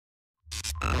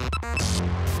And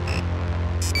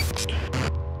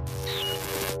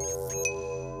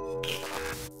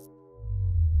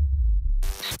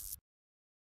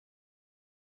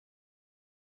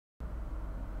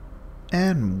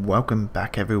welcome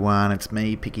back everyone, it's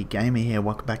me, Picky Gamer here.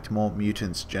 Welcome back to more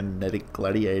Mutants Genetic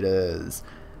Gladiators.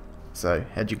 So,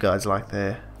 how'd you guys like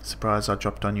the surprise I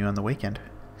dropped on you on the weekend?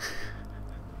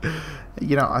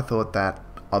 You know, I thought that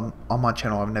on my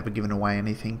channel I've never given away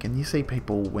anything, and you see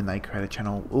people when they create a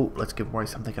channel, oh, let's give away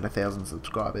something at 1,000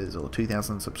 subscribers or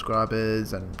 2,000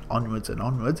 subscribers and onwards and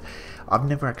onwards. I've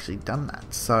never actually done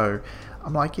that, so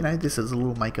I'm like, you know, this is a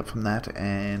little makeup from that,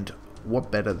 and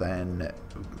what better than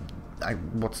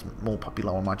what's more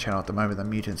popular on my channel at the moment than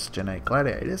Mutants Genetic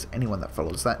Gladiators. Anyone that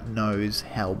follows that knows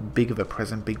how big of a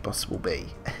present Big Boss will be.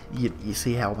 You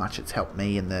see how much it's helped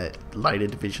me in the later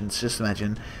divisions. Just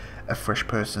imagine a fresh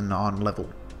person on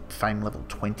fame level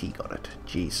 20 got it.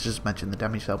 Jeez, just imagine the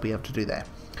damage they'll be able to do there.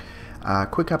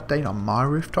 Quick update on my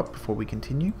rooftop before we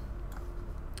continue.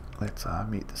 Let's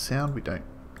mute the sound. No,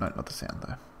 not the sound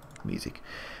though. Music.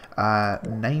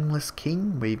 Nameless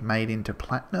King we've made into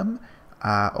platinum.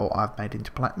 Or I've made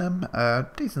into platinum.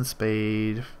 Decent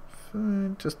speed,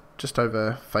 just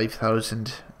over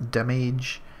 5,000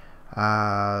 damage.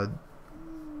 Yeah,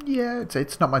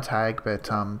 it's not my tag, but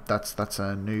that's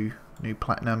a new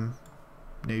platinum,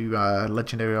 new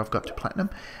legendary I've got to platinum.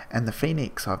 And the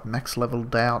Phoenix I've max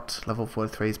leveled out. Level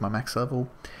 43 is my max level.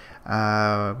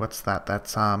 What's that?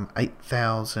 That's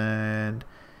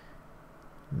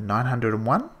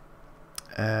 8,901.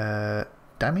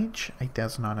 Damage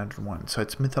 8,901. So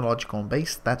it's mythological and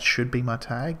beast. That should be my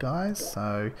tag, guys.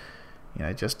 So, you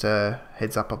know, just a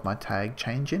heads up of my tag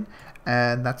changing,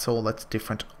 and that's all that's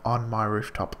different on my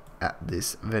rooftop at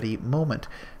this very moment.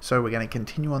 So we're going to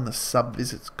continue on the sub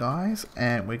visits, guys,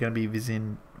 and we're going to be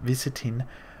visiting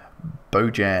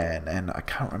Bojan, and I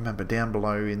can't remember, down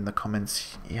below in the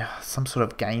comments, yeah, some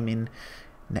sort of gaming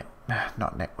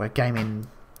gaming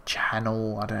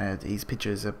channel. I don't know. His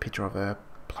picture is a picture of a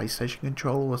PlayStation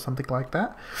controller or something like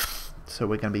that. So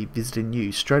we're going to be visiting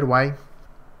you straight away.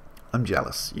 I'm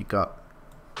jealous. You've got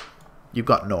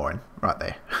Norin right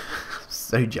there.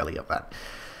 So jelly of that.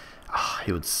 Oh,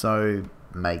 he would so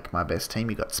make my best team.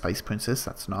 You got Space Princess.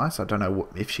 That's nice. I don't know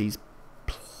if she's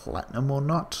platinum or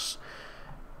not.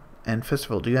 And first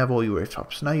of all, do you have all your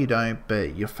rooftops? No, you don't.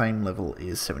 But your fame level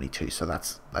is 72, so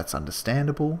that's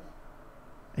understandable.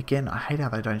 Again, I hate how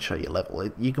they don't show your level.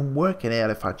 You can work it out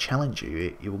if I challenge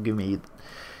you. It will give me,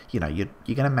 you know, you're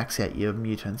going to max out your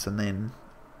mutants and then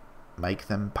make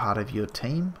them part of your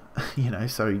team. You know,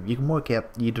 so you can work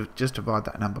out, you just divide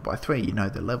that number by 3. You know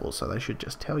the level, so they should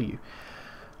just tell you.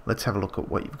 Let's have a look at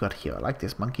what you've got here. I like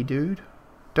this monkey dude.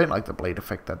 Don't like the bleed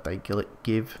effect that they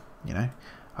give, you know.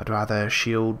 I'd rather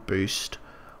shield, boost,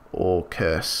 or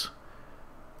curse.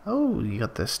 Oh, you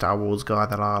got the Star Wars guy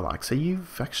that I like. So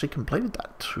you've actually completed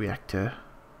that reactor,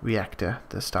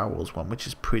 the Star Wars one, which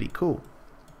is pretty cool.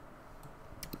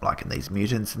 Liking these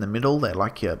mutants in the middle. They're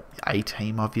like your A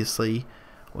team, obviously,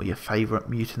 or your favorite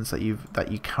mutants that you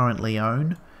currently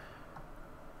own.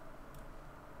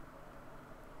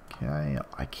 Okay, I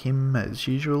like him as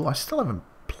usual. I still haven't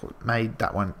made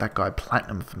that guy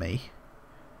platinum for me.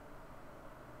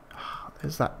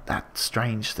 There's that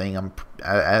strange thing.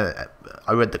 I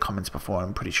read the comments before.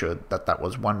 I'm pretty sure that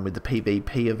was one with the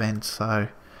PvP event. So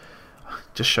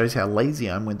just shows how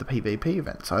lazy I am with the PvP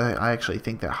events. I actually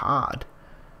think they're hard.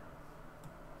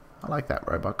 I like that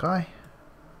robot guy.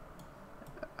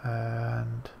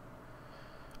 And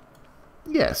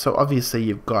yeah, so obviously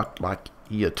you've got like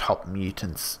your top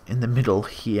mutants in the middle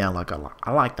here. Like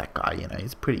I like that guy, you know,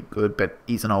 he's pretty good, but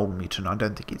he's an old mutant. I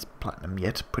don't think he's platinum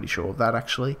yet. Pretty sure of that,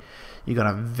 actually. You got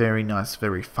a very nice,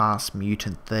 very fast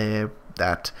mutant there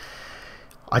that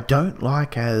I don't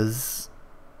like as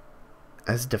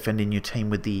defending your team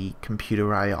with the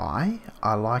computer AI.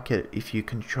 I like it if you're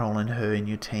controlling her in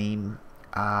your team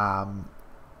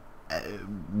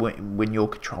when you're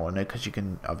controlling her, because you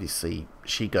can, obviously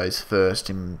she goes first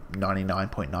in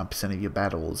 99.9% of your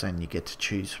battles and you get to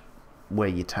choose where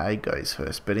your tag goes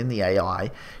first. But in the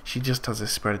AI, she just does a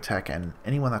spread attack, and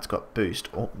anyone that's got boost,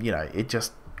 or you know, it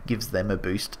just gives them a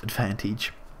boost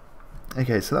advantage.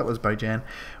 Okay, so that was Bojan.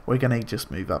 We're going to just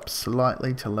move up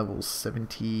slightly to level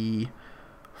 75,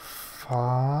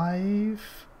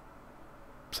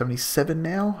 77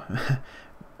 now.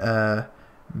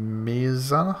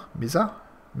 Mirza,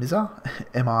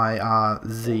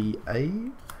 M-I-R-Z-A.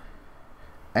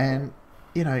 And,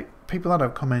 you know, people that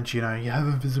have commented, you know, you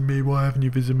haven't visited me, why haven't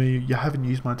you visited me, you haven't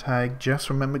used my tag. Just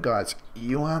remember, guys,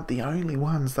 you aren't the only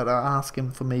ones that are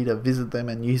asking for me to visit them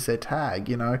and use their tag,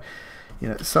 you know. You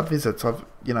know, sub visits. I've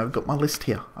got my list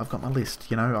here. I've got my list.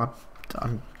 You know,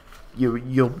 you're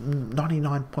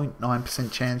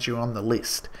 99.9% chance you're on the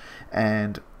list,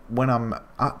 and when I'm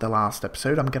at the last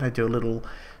episode, I'm going to do a little,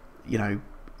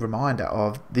 reminder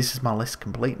of this is my list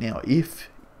complete now. If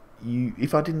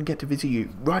I didn't get to visit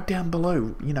you, write down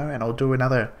below, and I'll do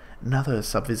another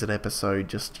sub visit episode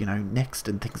just next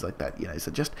and things like that. So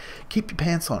just keep your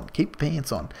pants on.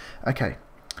 Okay,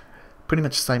 pretty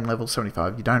much the same level,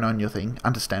 75. You don't own your thing,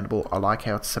 understandable. I like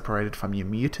how it's separated from your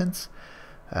mutants.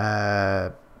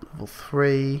 Level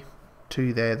 3,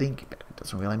 2 there. I think it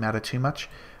doesn't really matter too much.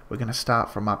 We're going to start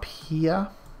from up here.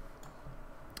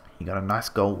 You got a nice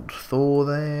gold Thor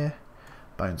there.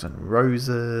 Bones and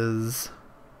Roses.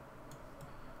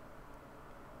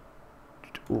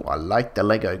 Oh, I like the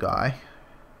Lego guy.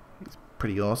 He's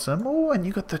pretty awesome. Oh, and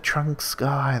you got the Trunks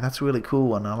guy. That's really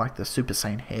cool. And I like the Super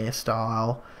Saiyan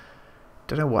hairstyle.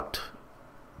 Don't know what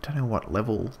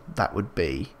level that would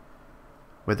be.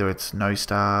 Whether it's no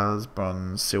stars,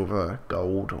 bronze, silver,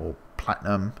 gold, or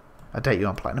platinum. I date you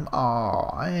on platinum.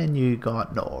 Oh, and you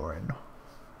got Norin.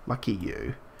 Lucky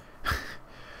you.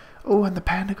 Oh, and the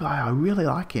panda guy. I really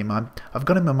like him. I've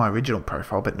got him in my original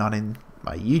profile, but not in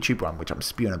my YouTube one, which I'm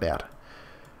spewing about.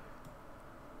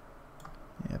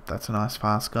 Yep, that's a nice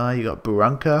fast guy. You got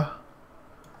Burunka.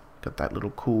 Got that little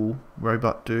cool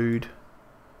robot dude.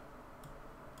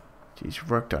 Jeez, you've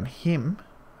worked on him.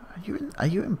 Are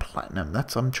you in platinum?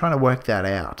 I'm trying to work that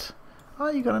out. Oh,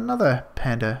 you got another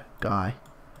panda guy.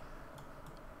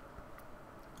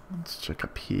 Let's check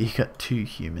up here. You got 2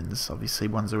 humans. Obviously,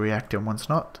 one's a reactor and one's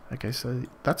not. Okay, so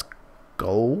that's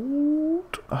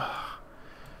gold.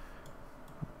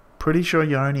 Pretty sure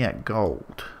you're only at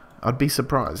gold. I'd be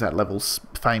surprised at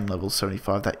fame level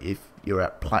 75 that if you're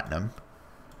at platinum.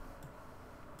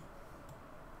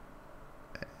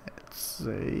 Let's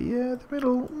see. Yeah,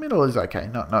 the middle is okay.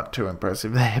 Not too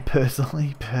impressive there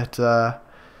personally, but yeah,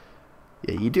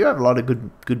 you do have a lot of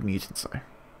good mutants though.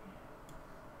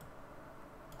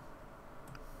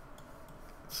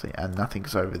 See, and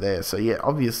nothing's over there. So yeah,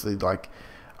 obviously, like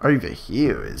over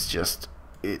here is just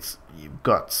you've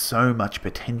got so much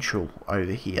potential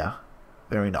over here.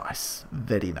 Very nice,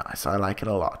 very nice. I like it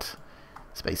a lot.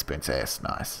 Space Princess,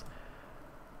 nice.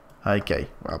 Okay,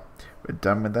 well, we're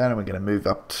done with that, and we're going to move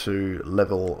up to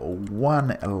level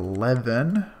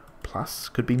 111 plus.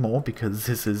 Could be more because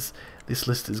this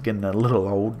list is getting a little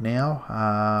old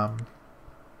now.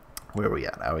 Where are we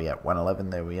at? Are we at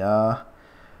 111? There we are.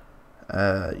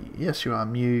 Yes, you are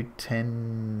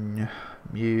Mutant.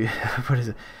 What is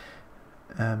it?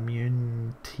 Mutanu.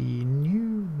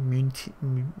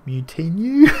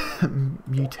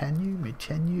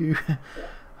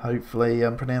 Hopefully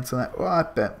I'm pronouncing that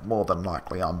right, but more than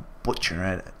likely I'm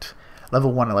butchering it.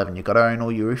 Level 111, you got to own all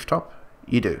your rooftop?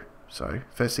 You do. So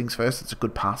first things first, it's a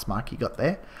good pass mark you got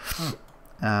there.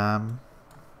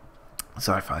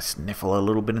 So if I sniffle a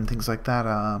little bit and things like that,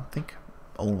 I think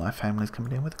all my family's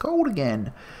coming in with gold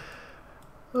again.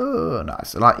 Oh,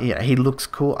 nice. Like, yeah, he looks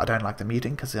cool. I don't like the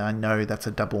mutant because I know that's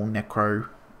a double necro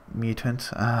mutant.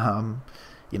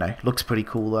 Looks pretty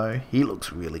cool though. He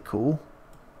looks really cool.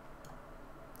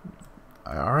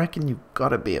 I reckon you've got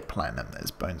to be a platinum.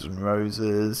 There's Bones and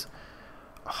Roses.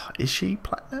 Oh, is she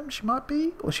platinum? She might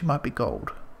be, or she might be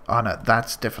gold. Oh no,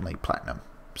 that's definitely platinum.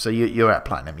 So you're at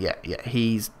platinum. Yeah,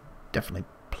 he's definitely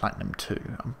platinum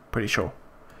too. I'm pretty sure.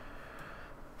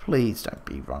 Please don't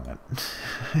be wrong.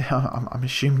 I'm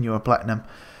assuming you're a platinum.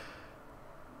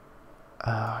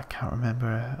 I can't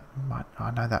remember.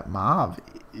 I know that Marv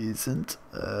isn't.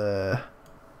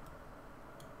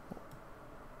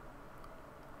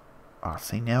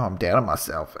 See, now I'm doubting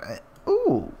myself.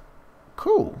 Ooh,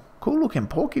 cool looking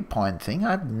porcupine thing.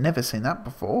 I've never seen that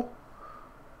before.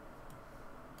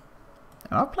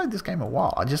 And I've played this game a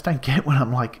while. I just don't get when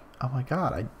I'm like, oh my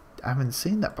god, I haven't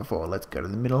seen that before. Let's go to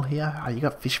the middle here. Oh, you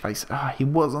got Fish Face. He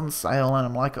was on sale, and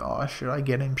I'm like, oh, should I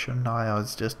get him? Shouldn't I? I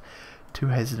was just too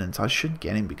hesitant. I should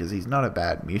get him because he's not a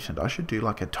bad mutant. I should do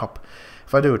like a top.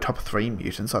 If I do a top 3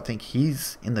 mutants, I think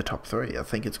he's in the top 3. I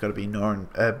think it's got to be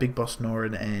Norin, Big Boss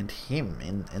Norin, and him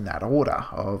in that order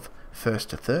of first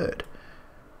to third.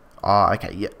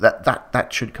 Okay, yeah, that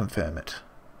should confirm it.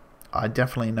 I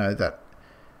definitely know that.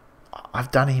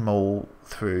 I've done him all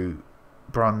through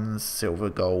bronze, silver,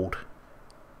 gold.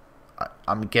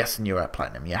 I'm guessing you're at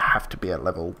platinum. You have to be at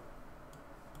level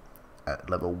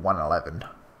 111.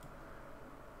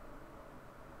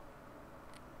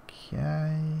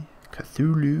 Okay,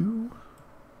 Cthulhu.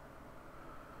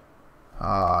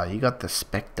 You got the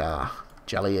Spectre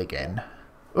jelly again.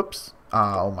 Oops.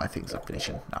 All my things are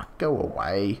finishing. Nah, go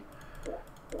away.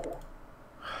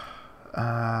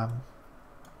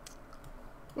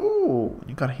 Oh,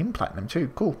 you got him platinum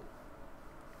too. Cool.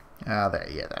 There,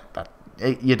 yeah,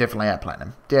 you're definitely at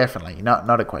platinum. Definitely,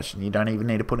 not a question. You don't even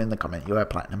need to put in the comment. You're at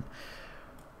platinum.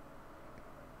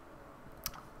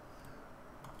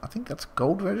 I think that's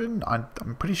gold version. I'm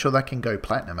pretty sure that can go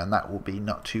platinum, and that will be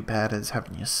not too bad as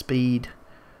having your speed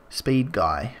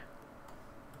guy.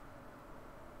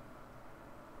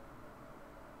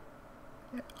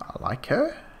 Yeah, I like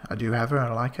her. I do have her.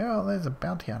 I like her. Oh, there's a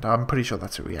bounty hunter. I'm pretty sure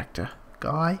that's a reactor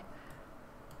guy.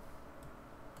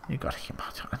 You got him.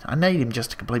 I need him just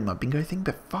to complete my bingo thing,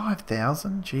 but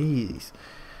 5,000? Jeez.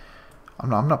 I'm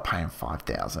not paying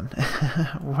 5,000.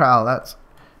 Wow, that's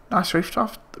nice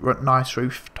rooftop. Nice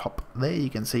rooftop there. You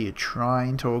can see you're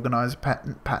trying to organise a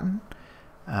pattern.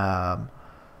 Yeah,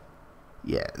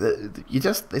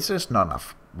 there's just not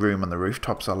enough room on the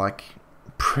rooftops. Are like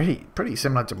pretty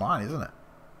similar to mine, isn't it?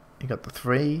 You got the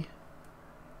 3.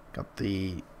 Got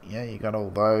the you got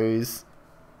all those.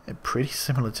 They're pretty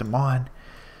similar to mine.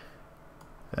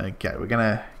 Okay, we're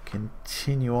gonna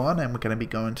continue on, and we're gonna be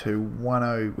going to 10.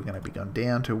 We're gonna be going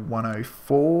down to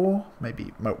 104,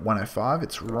 maybe 105.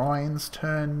 It's Ryan's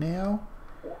turn now.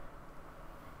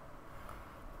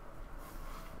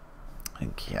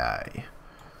 Okay.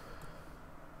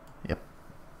 Yep.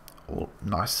 All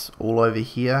nice, all over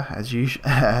here as usual.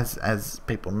 As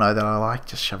people know that I like,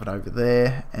 just shove it over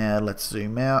there. And let's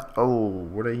zoom out. Oh,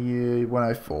 what are you?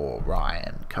 104,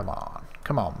 Ryan. Come on,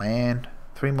 man.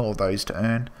 3 more of those to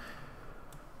earn.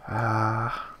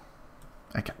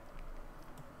 Okay.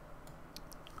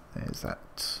 There's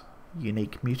that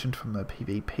unique mutant from the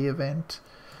PvP event.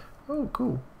 Oh,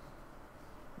 cool.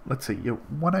 Let's see. You're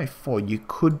 104. You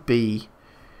could be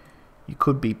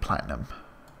platinum.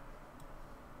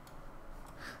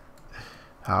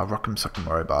 Rock'em Sock'em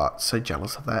Robot. So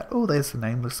jealous of that. Oh, there's the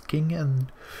Nameless King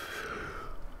and.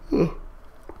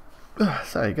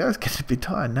 Sorry guys, getting a bit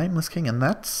tired. Nameless King, and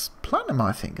that's platinum,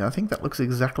 I think. I think that looks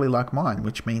exactly like mine,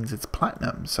 which means it's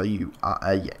platinum. So you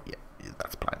are, yeah,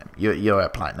 that's platinum. You're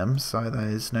at platinum, so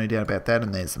there's no doubt about that.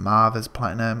 And there's Marv as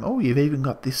platinum. Oh, you've even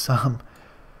got this human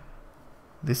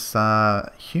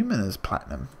as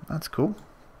platinum. That's cool.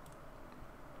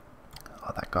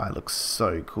 Oh, that guy looks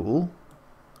so cool.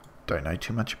 Don't know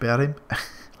too much about him.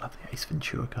 Love the Ace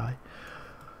Ventura guy.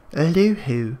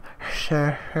 Hello,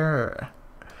 sure.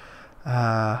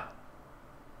 Oh,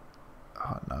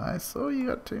 nice. Oh, you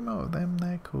got 2 more of them.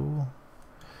 They're cool.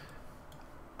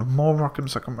 More Rock'em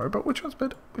Sock'em Robot. Which one's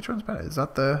better? Is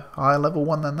that the higher level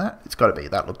one than that? It's got to be.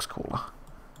 That looks cooler.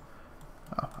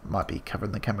 Oh, I might be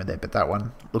covering the camera there, but that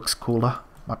one looks cooler.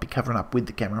 Might be covering up with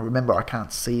the camera. Remember, I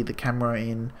can't see the camera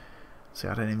in. See,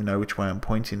 I don't even know which way I'm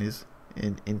pointing is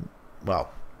in.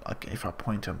 Well, if I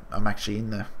point, I'm actually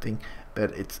in the thing,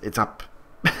 but it's up.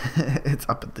 It's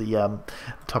up at the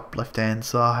top left hand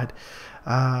side.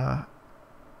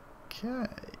 Okay.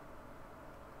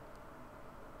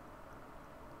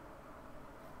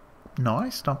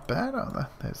 Nice, not bad. Oh,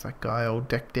 there's that guy all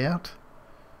decked out.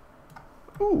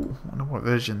 Ooh, wonder what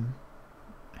version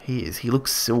he is. He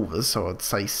looks silver, so I'd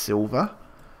say silver.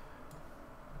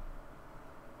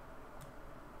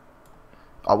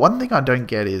 One thing I don't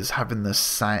get is having the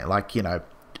same, like, you know,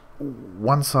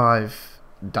 once I've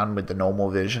done with the normal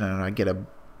version and I get a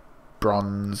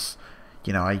bronze,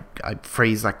 you know, I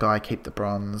freeze that guy, keep the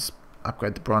bronze,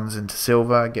 upgrade the bronze into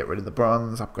silver, get rid of the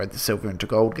bronze, upgrade the silver into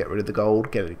gold, get rid of the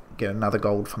gold, get another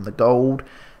gold from the gold,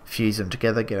 fuse them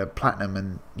together, get a platinum.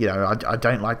 And you know, I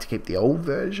don't like to keep the old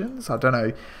versions. I don't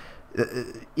know,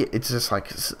 it's just like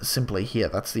simply here,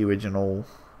 that's the original.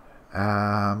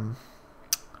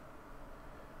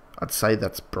 I'd say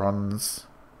that's bronze,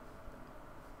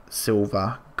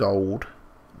 silver, gold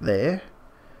there.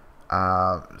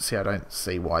 See, I don't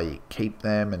see why you keep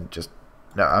them and just,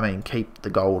 no, I mean, keep the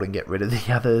gold and get rid of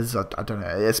the others. I don't know,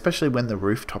 especially when the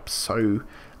rooftop's so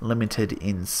limited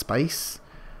in space.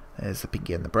 There's the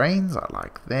piggy and the brains. I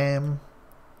like them.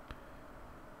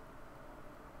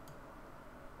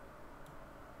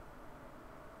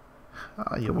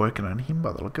 Oh, you're working on him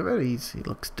by the look of it. He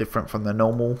looks different from the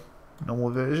normal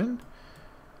version.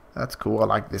 That's cool. I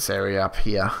like this area up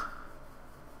here.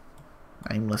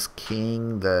 Nameless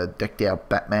King, the decked out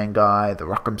Batman guy, the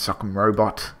Rock'em Sock'em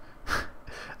Robot.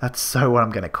 That's so what I'm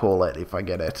going to call it if I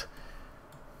get it.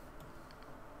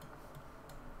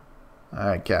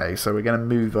 Okay, so we're going to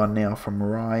move on now from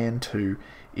Ryan to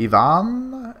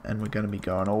Ivan, and we're going to be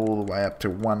going all the way up to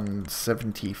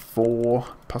 174,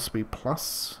 possibly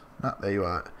plus. No, there you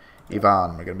are.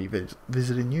 Ivan, we're going to be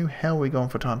visiting you. How are we going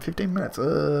for time? 15 minutes.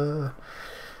 I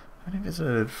only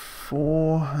visited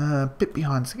 4, a bit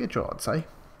behind schedule, I'd say.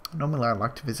 Normally I'd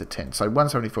like to visit 10. So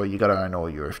 174, you got to own all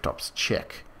your rooftops.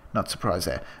 Check. not surprised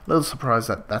there. A little surprised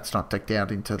that that's not decked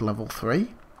out into level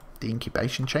 3, the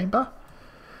incubation chamber.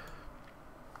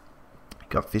 You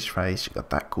got fish face, you got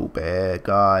that cool bear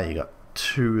guy, you got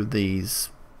 2 of these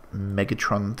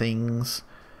Megatron things.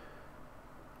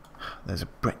 There's a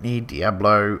Brittany,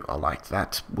 Diablo, I like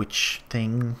that witch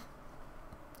thing.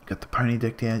 You got the pony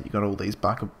decked out, you got all these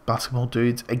basketball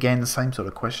dudes. Again, the same sort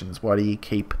of questions. Why do you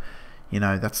keep, you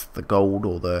know, that's the gold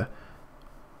or the...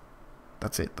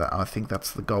 That's it. I think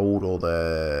that's the gold or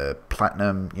the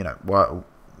platinum. You know,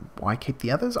 why keep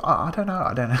the others? I don't know.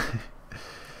 I don't know.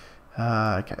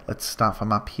 Okay, let's start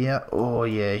from up here. Oh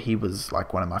yeah, he was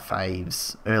like one of my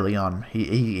faves early on.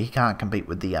 He can't compete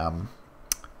with the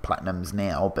platinums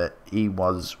now, but he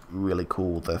was really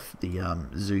cool. The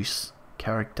Zeus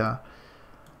character.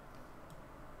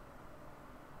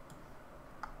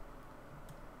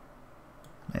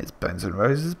 There's Bones and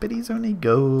Roses, but he's only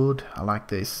gold. I like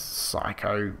this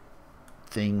Psycho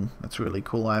thing. That's really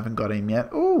cool. I haven't got him yet.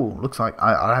 Oh, looks like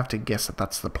I have to guess that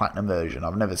that's the platinum version.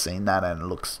 I've never seen that, and it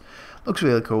looks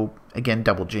really cool. Again,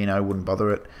 double Geno, wouldn't bother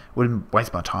it. Wouldn't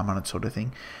waste my time on it, sort of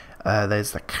thing.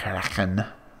 There's the Kraken.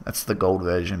 That's the gold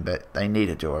version, but they need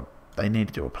to do a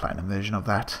platinum version of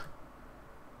that.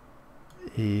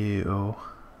 Ew,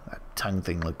 that tongue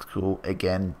thing looks cool.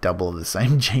 Again, double of the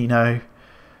same Geno.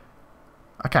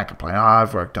 I can't complain.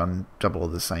 I've worked on double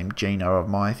of the same Geno of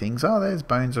my things. Oh, there's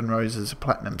Bones and Roses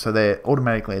Platinum. So they're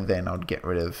automatically then I'd get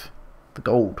rid of the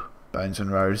gold Bones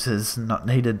and Roses. Not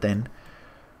needed then.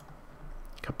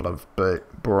 A couple of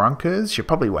Broncos. You're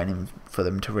probably waiting for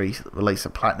them to release a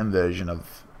Platinum version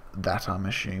of that, I'm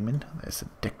assuming. There's a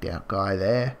decked out guy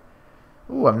there.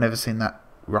 Oh, I've never seen that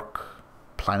rock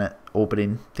planet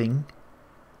orbiting thing.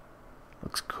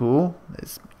 Looks cool.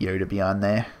 There's Yoda behind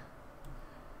there.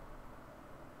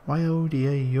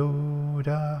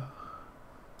 Yoda.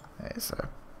 There's a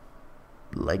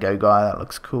Lego guy that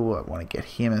looks cool. I want to get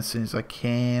him as soon as I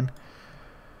can.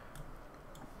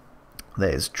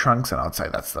 There's Trunks, and I'd say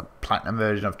that's the platinum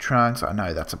version of Trunks. I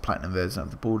know that's a platinum version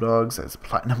of the Bulldogs. There's a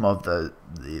platinum of the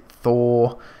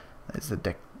Thor. There's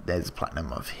a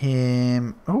platinum of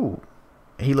him. Oh,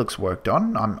 he looks worked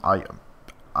on.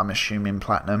 I'm assuming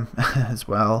platinum as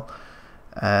well.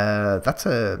 That's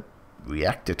a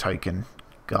reactor token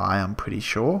guy, I'm pretty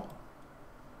sure.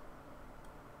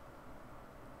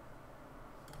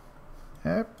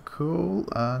 Yep, cool.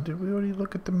 Did we already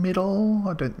look at the middle?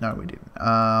 I don't know, we didn't.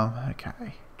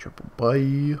 Okay, Triple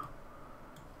B.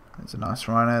 There's a nice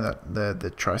rhino.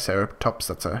 The Triceratops,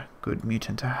 that's a good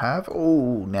mutant to have.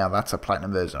 Oh, now that's a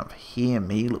platinum version of him.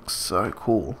 He looks so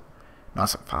cool.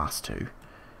 Nice and fast too.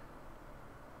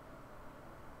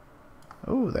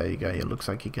 Oh, there you go. It looks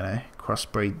like you're gonna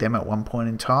crossbreed them at one point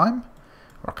in time.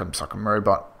 Rock'em Sock'em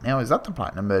Robot. Now, is that the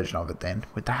platinum version of it then,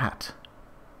 with the hat?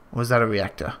 Or was that a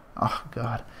reactor? Oh,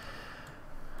 God.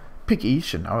 Picky, you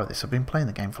should know this. I've been playing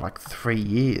the game for like 3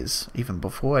 years, even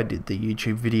before I did the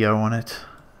YouTube video on it.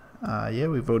 Yeah,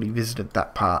 we've already visited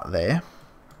that part there.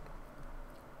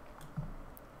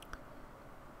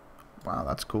 Wow,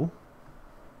 that's cool.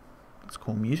 That's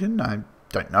cool mutant. I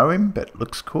don't know him, but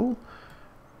looks cool.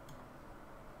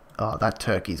 Oh, that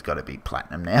turkey's got to be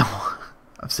platinum now.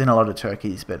 I've seen a lot of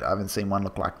turkeys, but I haven't seen one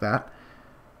look like that.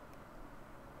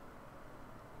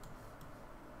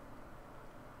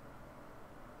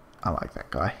 I like that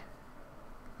guy.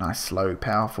 Nice, slow,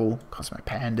 powerful. Cosmo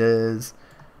Pandas.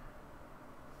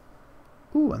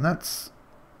 Ooh, and that's...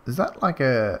 Is that like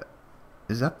a...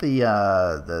 Is that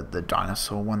the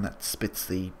dinosaur one that spits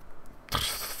the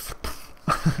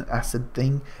acid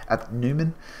thing at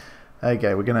Newman?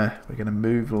 Okay, we're gonna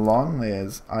move along.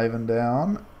 There's Ivan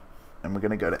down. And we're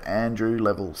going to go to Andrew,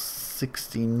 level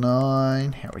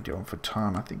 69. How are we doing for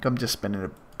time? I think I'm just spending a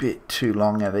bit too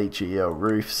long at each of your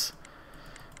roofs.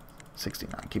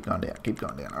 69. Keep going down. Keep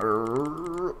going down.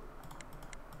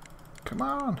 Come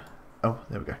on. Oh,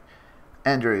 there we go.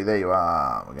 Andrew, there you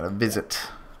are. We're going to visit.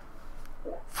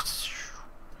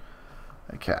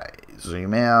 Okay,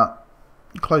 zoom out.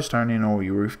 Close to owning all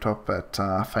your rooftop at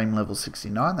fame level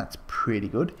 69. That's pretty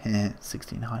good.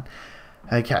 69.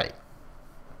 Okay.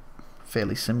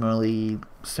 Fairly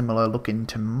similar looking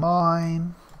to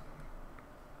mine.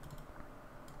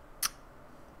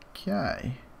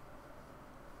 Okay.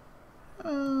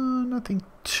 Nothing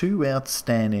too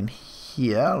outstanding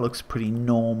here. Looks pretty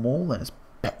normal. There's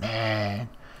Batman.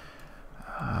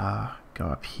 Go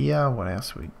up here. What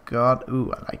else we got?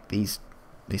 Ooh, I like this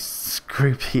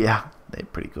group here. They're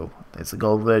pretty cool. There's the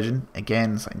gold version.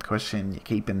 Again, same question. You're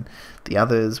keeping the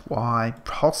others. Why?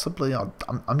 Possibly.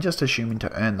 I'm just assuming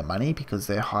to earn the money because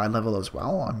they're high level as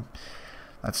well.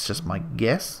 That's just my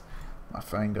guess. My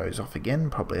phone goes off again.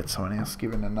 Probably it's someone else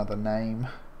giving another name.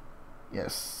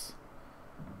 Yes.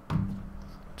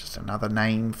 Just another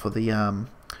name for the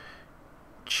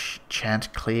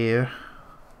Chanticleer.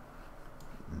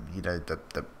 You know,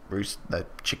 the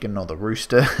chicken or the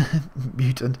rooster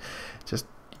mutant. Just,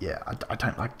 yeah, I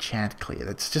don't like Chanticleer.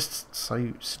 That's just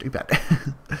so stupid.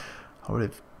 I would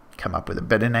have come up with a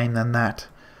better name than that.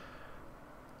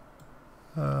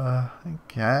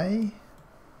 Okay.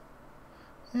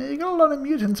 Yeah, you got a lot of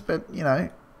mutants, but, you know,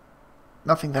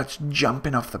 nothing that's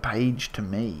jumping off the page to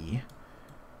me.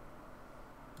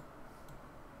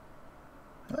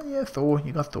 Oh yeah, Thor.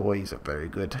 You got Thor. He's very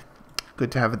good.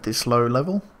 Good to have at this low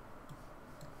level.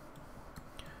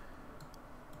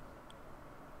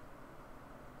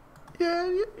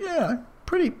 Yeah,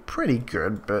 pretty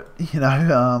good, but you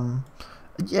know,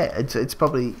 yeah, it's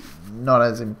probably not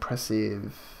as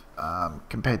impressive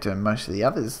compared to most of the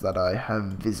others that I have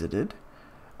visited.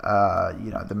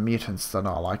 You know, the mutants that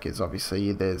I like is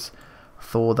obviously there's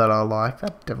Thor that I like.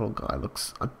 That devil guy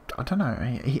looks, I don't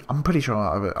know. I'm pretty sure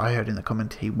I heard in the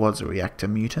comment he was a reactor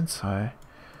mutant. So,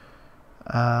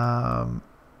 yeah,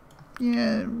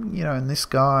 you know, and this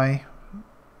guy.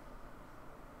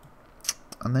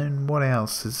 And then what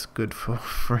else is good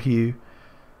for you?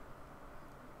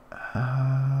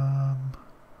 I'm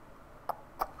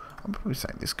probably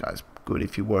saying this guy's good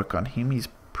if you work on him. He's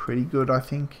pretty good, I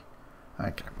think.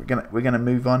 Okay, we're gonna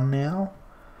move on now.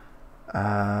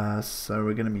 So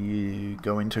we're gonna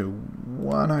go into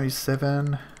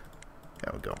 107. Yeah,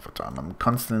 we're going for time. I'm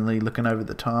constantly looking over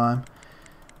the time.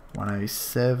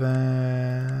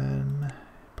 107.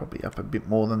 Probably up a bit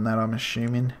more than that, I'm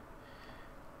assuming.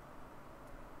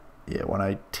 Yeah,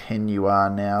 1010 you are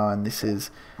now, and this is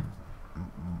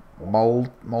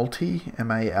Malte,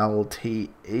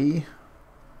 M-A-L-T-E.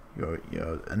 You're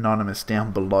anonymous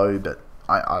down below, but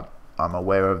I'm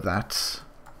aware of that.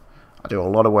 I do a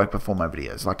lot of work before my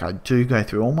videos. Like, I do go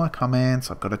through all my comments.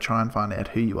 I've got to try and find out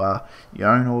who you are. You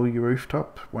own all your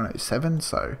rooftop, 107,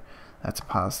 so that's a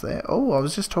pass there. Oh, I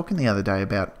was just talking the other day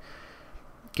about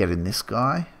getting this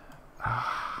guy.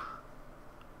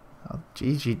 Oh,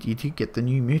 geez, you do get the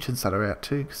new mutants that are out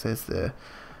too, because there's the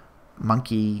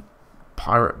monkey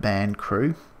pirate band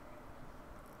crew.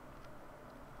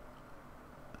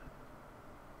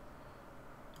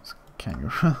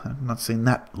 Kangaroo. I've not seen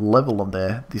that level of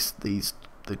the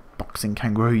boxing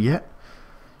kangaroo yet.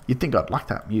 You'd think I'd like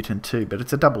that mutant too, but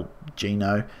it's a double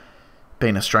geno.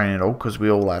 Being Australian at all, because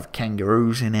we all have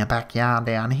kangaroos in our backyard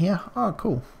down here. Oh,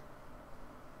 cool.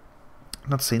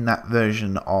 Not seen that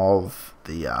version of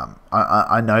the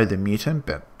I know the mutant,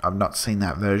 but I've not seen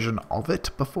that version of it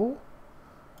before.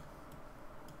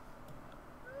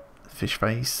 Fish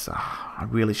face. I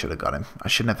really should have got him. I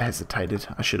shouldn't have hesitated.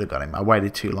 I should have got him. I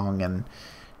waited too long and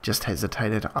just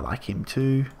hesitated. I like him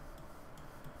too.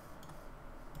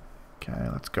 Okay,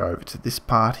 let's go over to this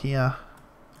part here.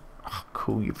 Oh,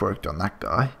 cool, you've worked on that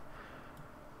guy.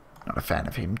 Not a fan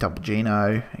of him. Double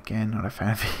Geno. Again, not a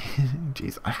fan of him.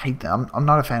 Jeez, I hate them. I'm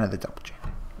not a fan of the double Geno.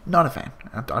 Not a fan.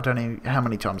 I don't know how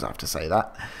many times I have to say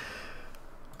that.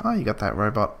 Oh, you got that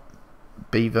robot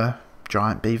beaver,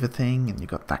 giant beaver thing, and you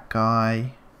got that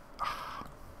guy. Oh,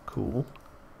 cool.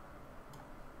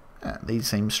 These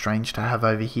seem strange to have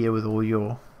over here with all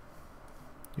your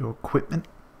equipment.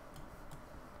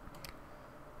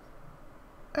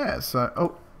 Yeah, so,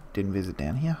 oh, didn't visit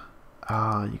down here.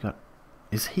 You got...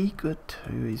 Is he good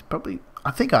too? He's probably...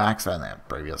 I think I asked that in that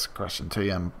previous question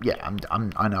too. Yeah,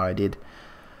 I know I did.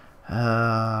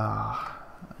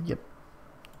 Yep.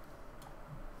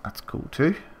 That's cool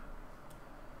too.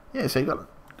 Yeah, so you got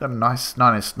a nice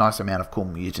amount of cool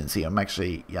mutants here. I'm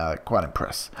actually quite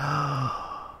impressed.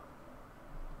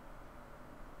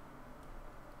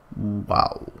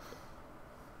 Wow.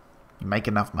 You make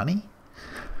enough money?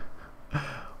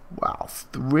 Wow,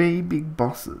 3 big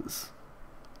bosses.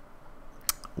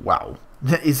 Wow.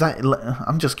 Is that...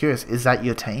 I'm just curious, is that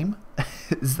your team?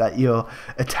 Is that your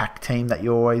attack team that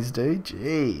you always do?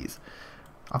 Jeez.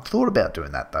 I've thought about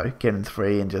doing that though. Getting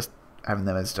 3 and just having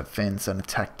them as defense and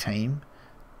attack team.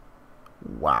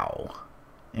 Wow.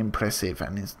 Impressive.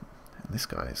 And this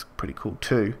guy is pretty cool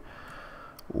too.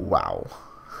 Wow.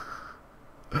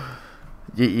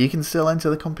 You can still enter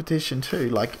the competition too.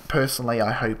 Like, personally,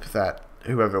 I hope that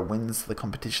whoever wins the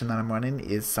competition that I'm running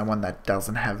is someone that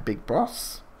doesn't have big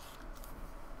boss.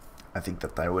 I think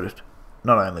that they would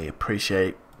not only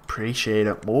appreciate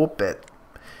it more, but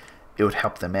it would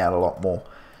help them out a lot more.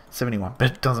 71,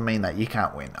 but it doesn't mean that you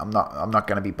can't win. I'm not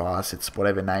going to be biased. It's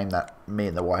whatever name that me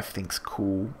and the wife thinks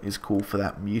is cool for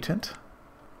that mutant.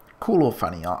 Cool or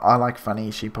funny. I like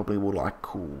funny. She probably will like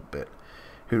cool, but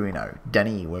Who do we know?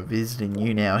 Danny, we're visiting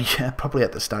you now. Yeah, probably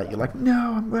at the start you're like,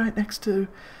 no, I'm right next to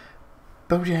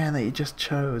Bojan that you just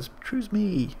chose. Choose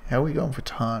me. How are we going for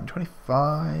time?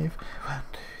 25. 1,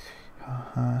 2,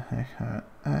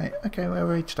 3. Okay, well,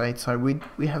 we reached 8, so we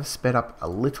have sped up a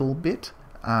little bit.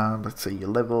 Let's see, your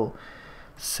level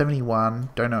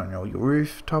 71. Don't own all your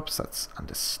rooftops. That's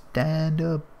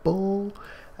understandable.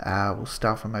 We'll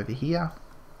start from over here.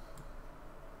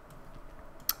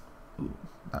 Ooh,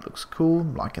 that looks cool.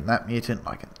 I'm liking that mutant.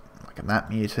 Liking that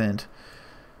mutant.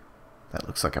 That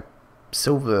looks like a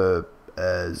silver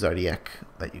Zodiac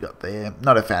that you got there.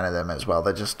 Not a fan of them as well.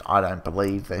 They're just, I don't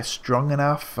believe they're strong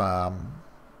enough.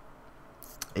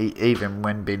 Even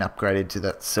when being upgraded to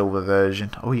that silver version.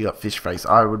 Oh, you got Fish Face.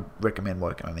 I would recommend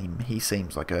working on him. He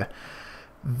seems like a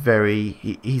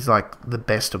he's like the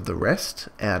best of the rest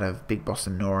out of Big Boss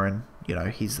and Norin. You know,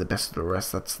 he's the best of the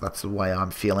rest. That's the way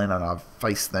I'm feeling, and I've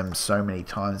faced them so many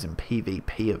times in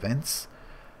PvP events.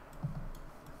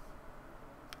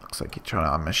 Looks like you're trying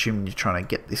to, I'm assuming you're trying to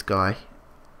get this guy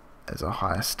as a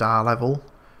higher star level.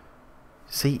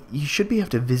 See, you should be able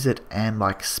to visit and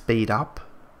like speed up.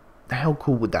 How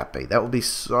cool would that be? That would be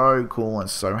so cool and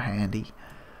so handy.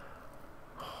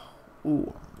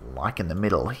 Ooh, like in the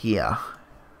middle here.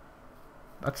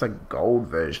 That's a gold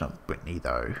version of Brittany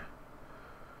though.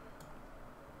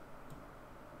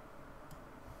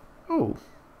 Oh,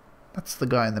 that's the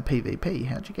guy in the PvP.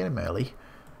 How'd you get him early?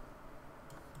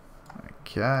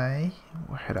 Okay,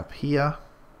 we'll head up here.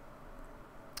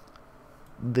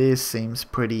 This seems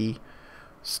pretty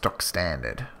stock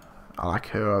standard. I like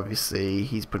her, obviously.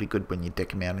 He's pretty good when you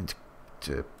deck him out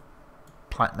into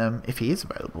Platinum. If he is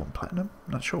available in Platinum,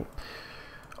 I'm not sure.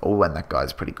 Oh, and that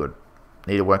guy's pretty good.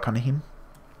 Need to work on him.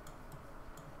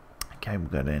 Okay, we'll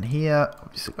go down here.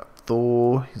 Obviously got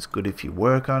Thor. He's good if you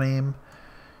work on him.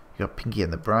 You got Pinky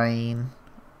and the Brain.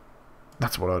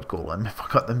 That's what I'd call them if I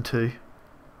got them too.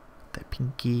 The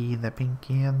Pinky and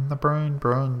the Brain.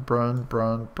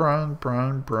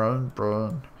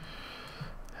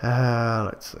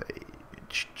 Let's see.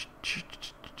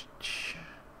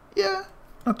 Yeah,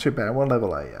 not too bad. What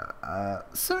level are you?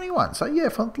 71. So yeah,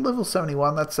 for level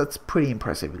 71, that's pretty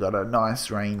impressive. You've got a nice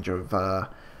range of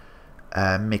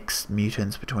mixed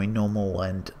mutants between normal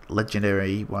and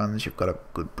legendary ones. You've got a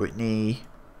good Brittany.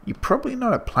 You're probably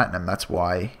not a platinum. That's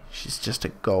why she's just a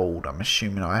gold. I'm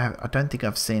assuming. I don't think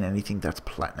I've seen anything that's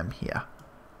platinum here.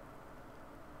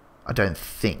 I don't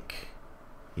think.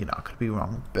 You know, I could be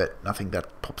wrong, but nothing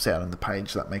that pops out on the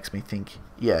page that makes me think,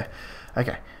 yeah.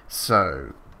 Okay,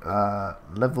 so,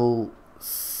 level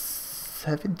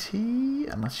 70,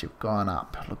 unless you've gone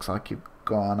up. Looks like you've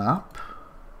gone up.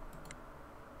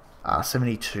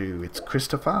 72, it's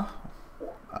Christopher.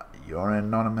 You're an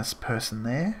anonymous person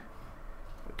there.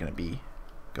 We're going to be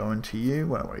going to you.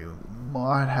 Well, we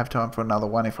might have time for another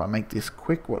one if I make this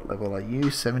quick. What level are you?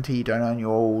 70, you don't own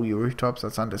all your rooftops,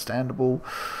 that's understandable.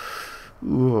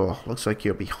 Ooh, looks like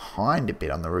you're behind a bit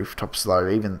on the rooftops though,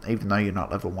 even though you're not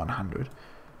level 100.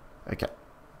 Okay.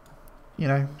 You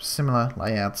know, similar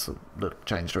layouts,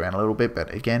 changed around a little bit,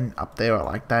 but again, up there I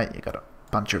like that. You got a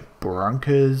bunch of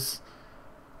Broncos.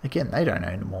 Again, they don't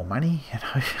earn more money, you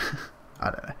know.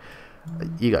 I don't know.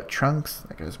 You got Trunks.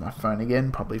 There goes my phone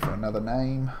again, probably for another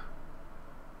name.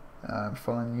 I'm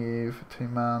following you for 2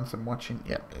 months. I'm watching.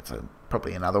 Yep, it's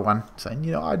probably another one saying,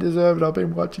 you know, I deserve it. I've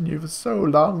been watching you for so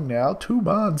long now. 2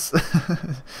 months.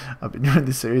 I've been doing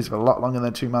this series for a lot longer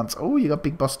than 2 months. Oh, you got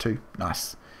Big Boss 2.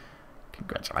 Nice.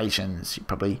 Congratulations. You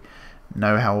probably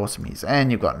know how awesome he is.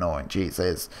 And you've got Norrin. Jeez,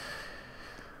 there's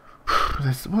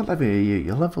what level are you?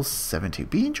 You're level 70.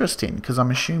 Be interesting because I'm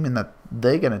assuming that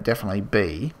they're going to definitely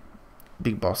be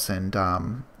Big Boss and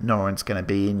Norrin's going to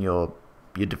be in your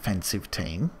defensive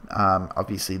team.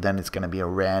 Obviously then it's going to be a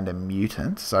random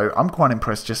mutant, so I'm quite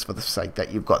impressed just for the sake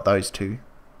that you've got those 2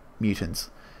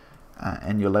 mutants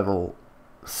and you're level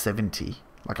 70.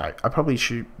 Like I probably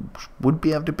would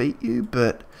be able to beat you,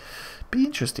 but be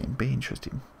interesting.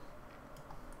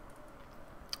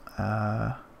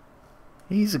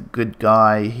 He's a good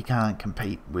guy. He can't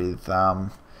compete with the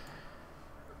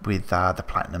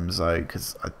platinums though,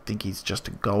 because I think he's just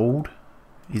a gold.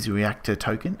 He's a reactor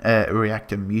token, a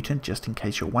reactor mutant, just in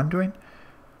case you're wondering.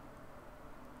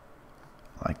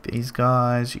 Like these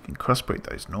guys, you can crossbreed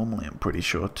those normally, I'm pretty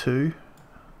sure too.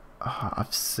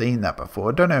 I've seen that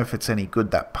before. I don't know if it's any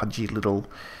good, that pudgy little...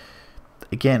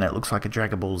 Again, it looks like a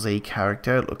Dragon Ball Z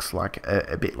character. It looks like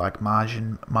a bit like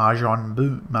Majin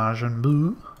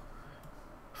Buu.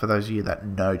 For those of you that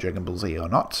know Dragon Ball Z or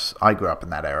not, I grew up in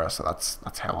that era, so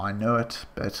that's how I know it.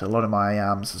 But a lot of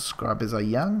my subscribers are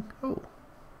young. Oh.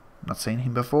 Not seen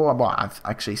him before. Well, I've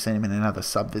actually seen him in another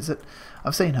sub visit.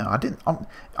 I've seen her.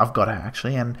 I've got her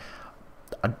actually, and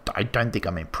I don't think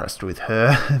I'm impressed with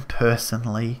her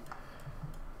personally.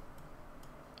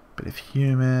 Bit of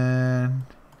human.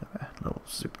 Little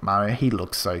Super Mario. He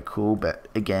looks so cool, but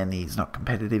again, he's not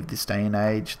competitive this day and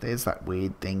age. There's that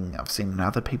weird thing I've seen in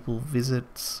other people's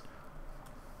visits.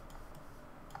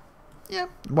 Yeah,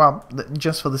 well,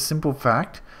 just for the simple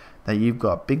fact that you've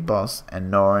got Big Boss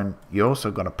and Norin, you also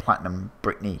got a Platinum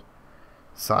Brittany.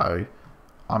 So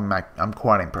I'm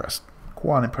quite impressed.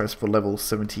 Quite impressed for level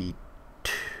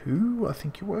 72, I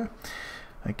think you were.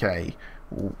 Okay,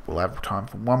 we'll have time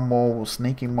for one more. We'll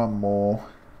sneak in one more.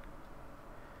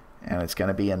 And it's going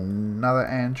to be another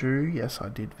Andrew. Yes, I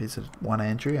did visit one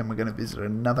Andrew, and we're going to visit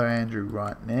another Andrew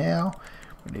right now.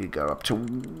 We need to go up to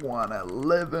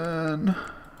 111.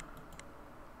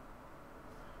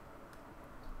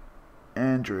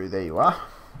 Andrew, there you are.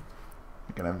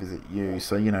 We're going to visit you.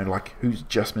 So, you know, like, who's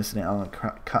just missing out on the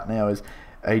cut now is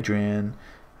Adrian.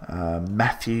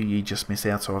 Matthew, you just miss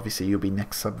out, so obviously you'll be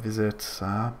next sub-visit.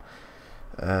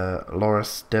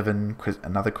 Loris, Devon,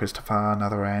 another Christopher,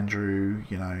 another Andrew,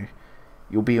 you know,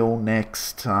 you'll be all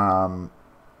next.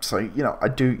 So, you know,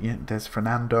 there's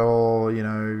Fernando, you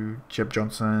know, Jeb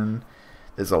Johnson.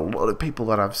 There's a lot of people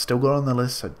that I've still got on the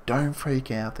list, so don't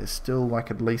freak out. There's still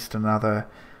like at least another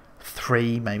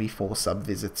 3, maybe 4 sub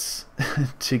visits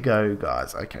to go,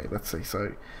 guys. Okay, let's see.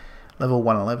 So, level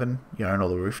 111, you own all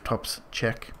the rooftops,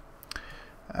 check.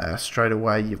 Straight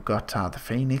away, you've got the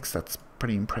Phoenix, that's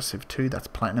pretty impressive too. That's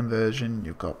Platinum version.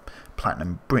 You've got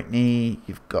Platinum Brittany,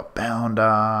 you've got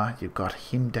Bounder, you've got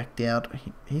him decked out.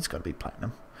 He's got to be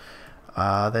Platinum.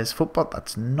 There's Footbot,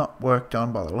 that's not worked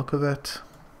on by the look of it.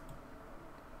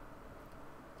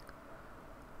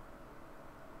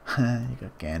 You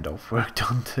got Gandalf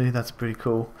worked on too, that's pretty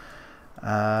cool.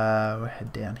 We'll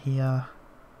head down here.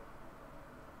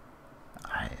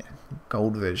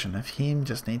 Gold version of him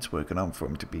just needs working on for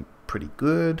him to be pretty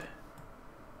good.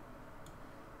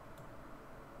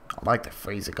 I like the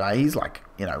Freezer guy. He's like,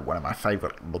 you know, one of my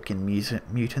favourite looking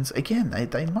mutants. Again,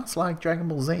 they must like Dragon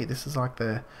Ball Z. This is like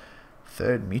the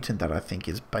 3rd mutant that I think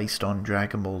is based on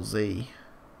Dragon Ball Z.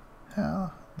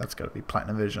 That's got to be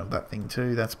Platinum version of that thing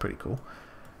too. That's pretty cool.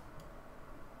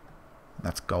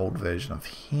 That's gold version of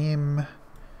him.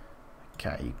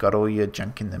 Okay, you got all your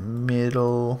junk in the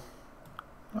middle.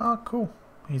 Oh, cool.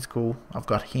 He's cool. I've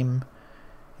got him.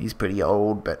 He's pretty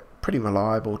old, but pretty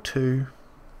reliable too.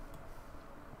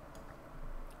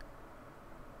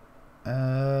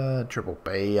 Triple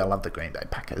B. I love the Green Bay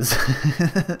Packers.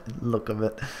 Look of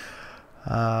it.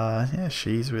 Yeah,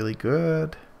 she's really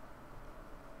good.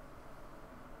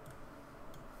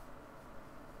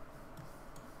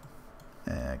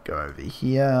 Go over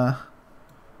here.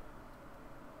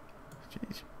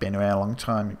 She's been around a long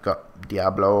time. You've got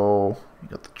Diablo.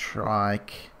 You've got the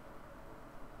Trike.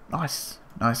 Nice.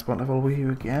 Nice. What level were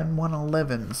you again?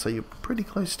 111. So you're pretty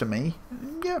close to me.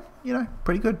 Yeah, you know,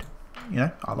 pretty good. You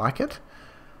know, I like it.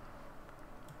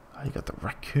 You got the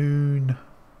Raccoon.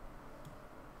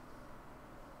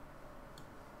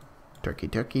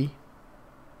 Turkey.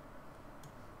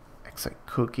 Exit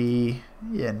Cookie.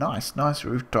 Yeah, nice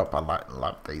rooftop. I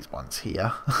love these ones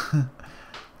here.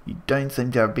 You don't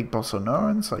seem to have Big Boss or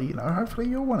Norin, so, you know, hopefully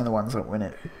you're one of the ones that win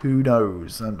it. Who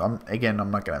knows? And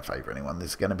I'm not going to favour anyone.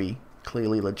 This is going to be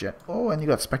clearly legit. Oh, and you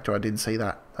got Spectre. I didn't see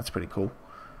that. That's pretty cool.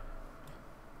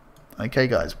 Okay,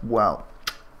 guys. Well,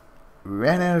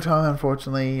 ran out of time,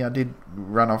 unfortunately. I did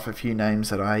run off a few names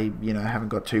that I, you know, haven't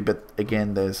got to, but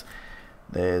again, there's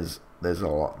a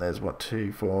lot. There's what,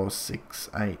 2, 4, 6,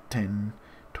 8, 10,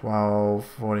 12,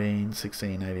 14,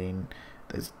 16, 18.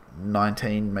 There's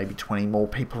 19, maybe 20 more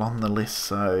people on the list,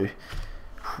 so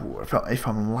if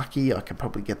I'm lucky, I can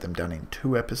probably get them done in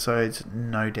 2 episodes.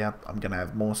 No doubt I'm going to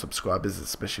have more subscribers,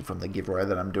 especially from the giveaway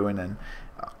that I'm doing, and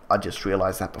I just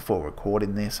realised that before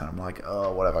recording this, and I'm like,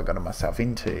 oh, what have I gotten myself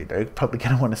into? They're probably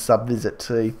going to want to sub-visit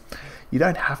too. You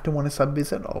don't have to want to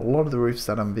sub-visit. A lot of the roofs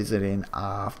that I'm visiting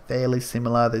are fairly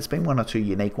similar. There's been 1 or 2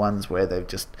 unique ones where they've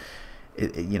just,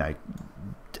 you know,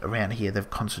 around here they've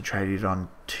concentrated on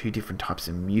 2 different types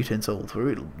of mutants all through.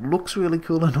 It looks really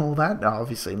cool and all that.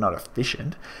 Obviously not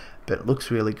efficient, but it looks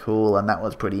really cool, and that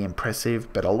was pretty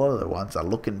impressive. But a lot of the ones are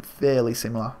looking fairly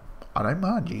similar. I don't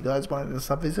mind. You guys wanted to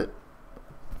sub-visit?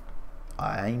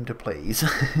 I aim to please.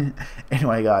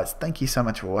 Anyway, guys, thank you so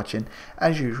much for watching.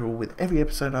 As usual, with every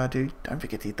episode I do, don't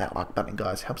forget to hit that like button,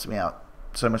 guys. It helps me out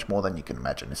so much more than you can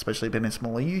imagine, especially being a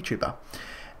smaller YouTuber.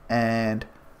 And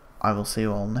I will see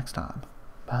you all next time.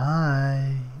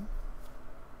 Bye.